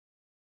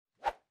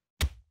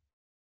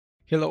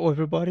Hello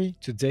everybody,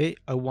 today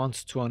I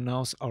want to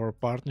announce our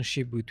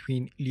partnership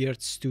between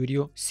Liart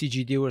Studio,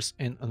 CG Dealers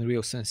and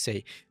Unreal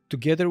Sensei.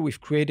 Together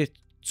we've created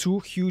two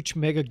huge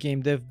mega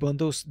game dev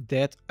bundles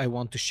that I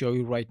want to show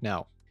you right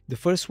now. The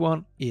first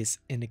one is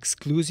an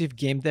exclusive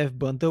game dev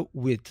bundle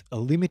with a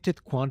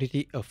limited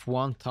quantity of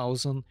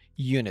 1000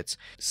 units.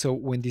 So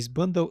when this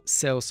bundle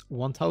sells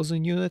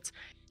 1000 units,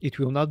 it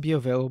will not be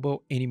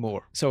available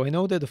anymore. So I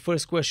know that the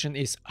first question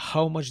is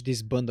how much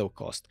this bundle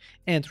cost.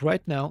 And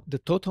right now the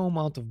total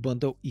amount of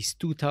bundle is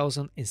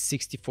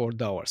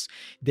 $2,064.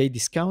 They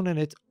discounted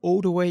it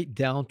all the way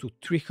down to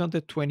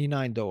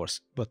 $329,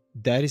 but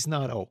that is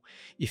not all.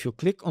 If you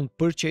click on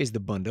purchase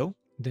the bundle,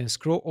 then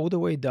scroll all the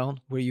way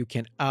down where you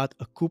can add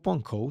a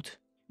coupon code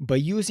by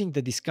using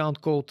the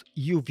discount code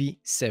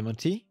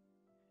UV70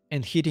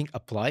 and hitting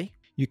apply.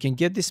 You can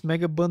get this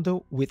mega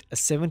bundle with a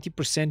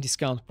 70%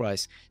 discount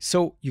price,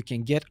 so you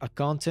can get a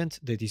content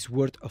that is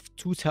worth of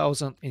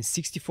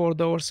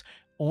 $2,064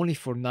 only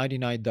for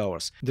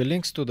 $99. The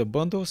links to the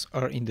bundles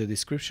are in the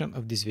description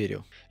of this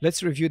video.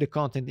 Let's review the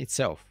content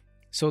itself.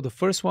 So the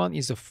first one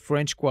is a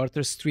French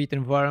Quarter street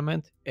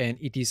environment, and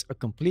it is a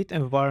complete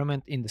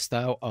environment in the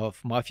style of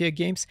Mafia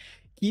games.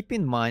 Keep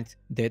in mind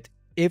that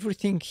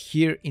everything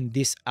here in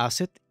this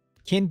asset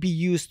can be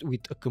used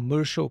with a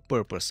commercial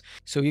purpose.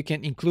 So you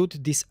can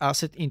include this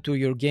asset into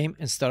your game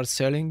and start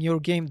selling your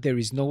game. There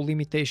is no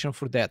limitation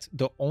for that.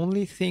 The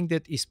only thing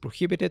that is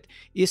prohibited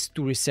is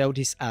to resell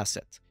this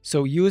asset.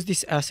 So use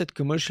this asset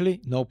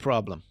commercially, no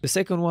problem. The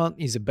second one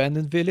is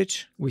Abandoned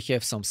Village. We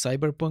have some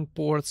cyberpunk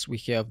ports. We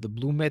have the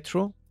Blue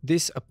Metro.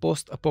 This is a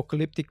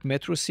post-apocalyptic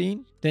metro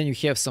scene. Then you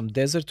have some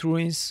desert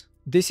ruins.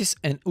 This is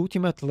an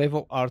Ultimate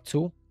Level Art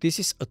tool. This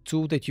is a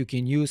tool that you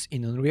can use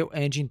in Unreal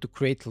Engine to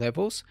create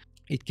levels.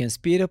 It can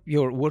speed up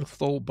your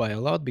workflow by a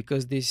lot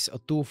because this is a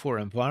tool for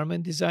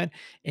environment design,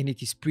 and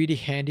it is pretty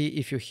handy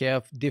if you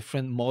have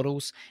different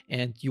models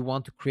and you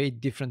want to create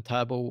different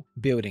type of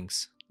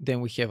buildings. Then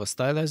we have a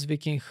stylized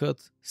Viking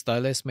hut,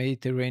 stylized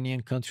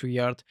Mediterranean country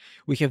yard.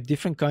 We have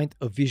different kind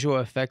of visual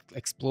effect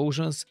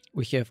explosions.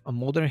 We have a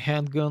modern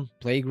handgun,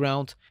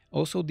 playground.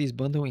 Also, this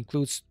bundle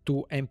includes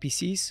two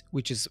NPCs,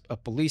 which is a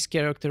police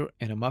character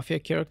and a mafia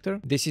character.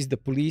 This is the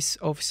police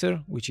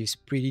officer, which is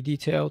pretty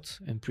detailed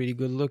and pretty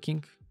good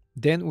looking.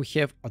 Then we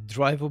have a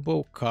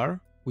drivable car,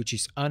 which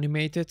is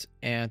animated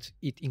and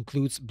it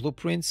includes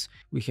blueprints.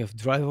 We have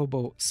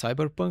drivable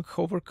cyberpunk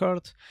hover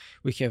cart.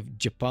 We have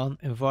Japan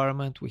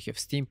environment. We have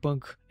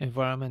steampunk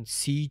environment,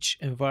 siege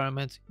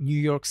environment, New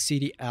York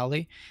City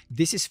alley.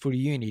 This is for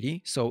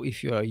Unity. So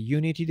if you are a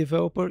Unity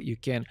developer, you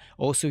can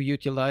also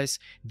utilize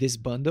this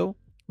bundle.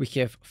 We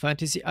have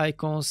fantasy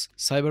icons,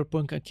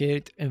 cyberpunk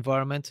arcade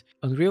environment.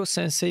 Unreal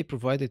Sensei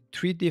provided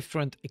 3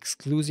 different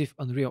exclusive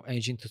Unreal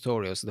Engine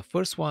tutorials. The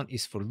first one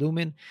is for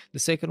Lumen, the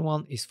second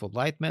one is for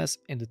Lightmass,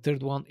 and the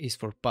third one is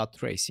for path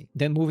tracing.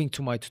 Then moving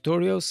to my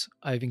tutorials,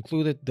 I've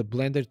included the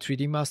Blender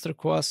 3D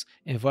Masterclass,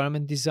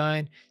 environment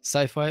design,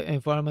 sci-fi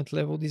environment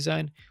level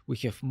design. We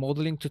have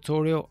modeling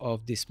tutorial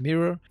of this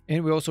mirror,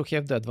 and we also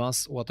have the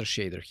advanced water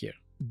shader here.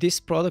 This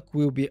product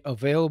will be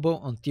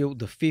available until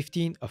the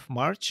 15th of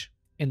March.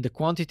 And the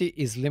quantity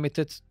is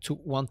limited to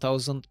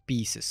 1000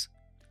 pieces.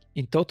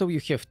 In total,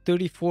 you have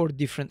 34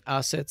 different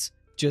assets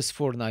just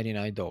for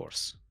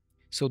 $99.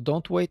 So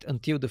don't wait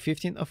until the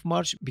 15th of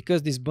March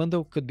because this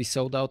bundle could be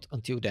sold out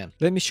until then.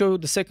 Let me show you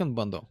the second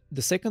bundle.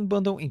 The second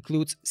bundle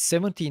includes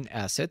 17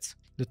 assets.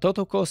 The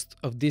total cost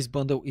of this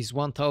bundle is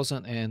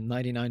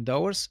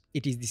 $1,099.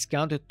 It is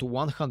discounted to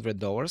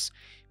 $100.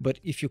 But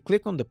if you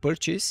click on the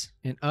purchase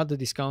and add the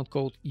discount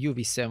code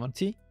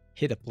UV70,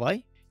 hit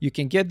apply, you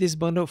can get this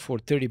bundle for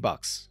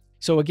 $30.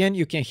 So again,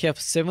 you can have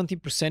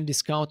 70%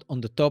 discount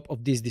on the top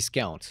of this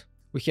discount.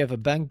 We have a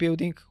bank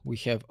building, we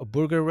have a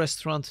burger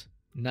restaurant,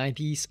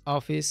 90s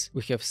office,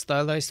 we have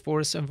stylized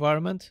forest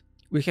environment,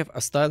 we have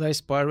a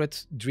stylized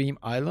pirate dream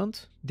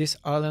island. This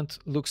island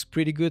looks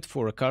pretty good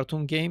for a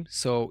cartoon game,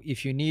 so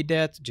if you need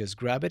that, just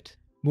grab it.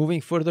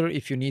 Moving further,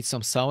 if you need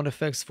some sound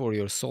effects for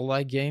your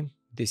Soul-like game,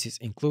 this is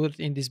included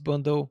in this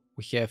bundle.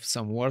 We have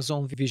some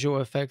Warzone visual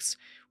effects.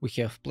 We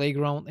have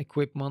playground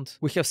equipment.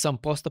 We have some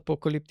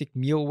post-apocalyptic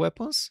melee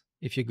weapons.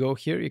 If you go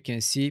here, you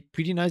can see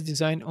pretty nice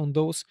design on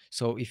those.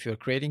 So if you're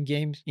creating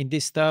games in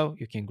this style,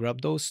 you can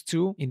grab those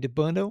too in the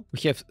bundle.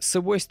 We have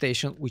Subway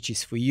Station, which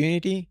is for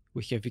Unity.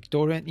 We have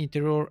Victorian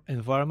Interior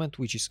Environment,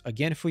 which is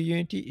again for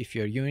Unity if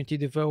you're a Unity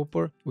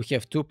developer. We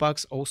have 2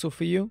 packs also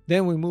for you.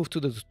 Then we move to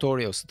the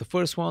tutorials. The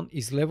first one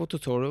is level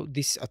tutorial.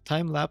 This is a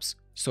time lapse,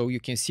 so you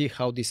can see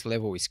how this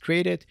level is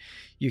created.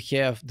 You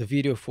have the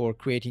video for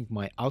creating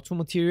my auto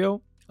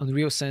material.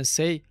 Unreal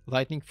Sensei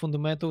Lightning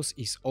Fundamentals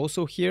is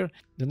also here.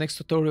 The next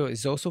tutorial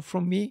is also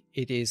from me.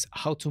 It is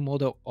how to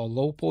model a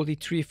low poly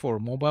tree for a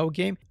mobile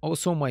game.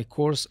 Also my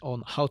course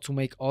on how to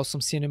make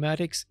awesome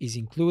cinematics is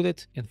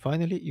included. And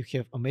finally you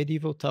have a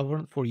medieval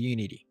tavern for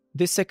Unity.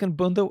 This second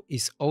bundle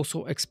is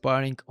also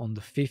expiring on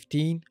the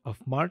 15th of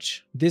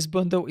March. This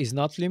bundle is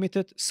not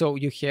limited, so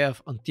you have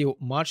until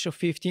March of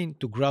 15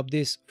 to grab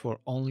this for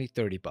only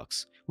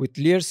 $30. With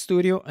Lier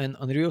Studio and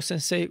Unreal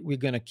Sensei, we're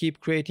gonna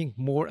keep creating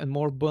more and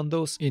more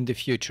bundles in the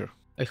future.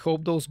 I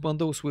hope those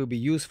bundles will be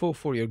useful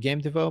for your game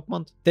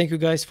development. Thank you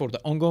guys for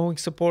the ongoing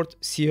support.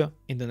 See you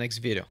in the next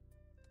video.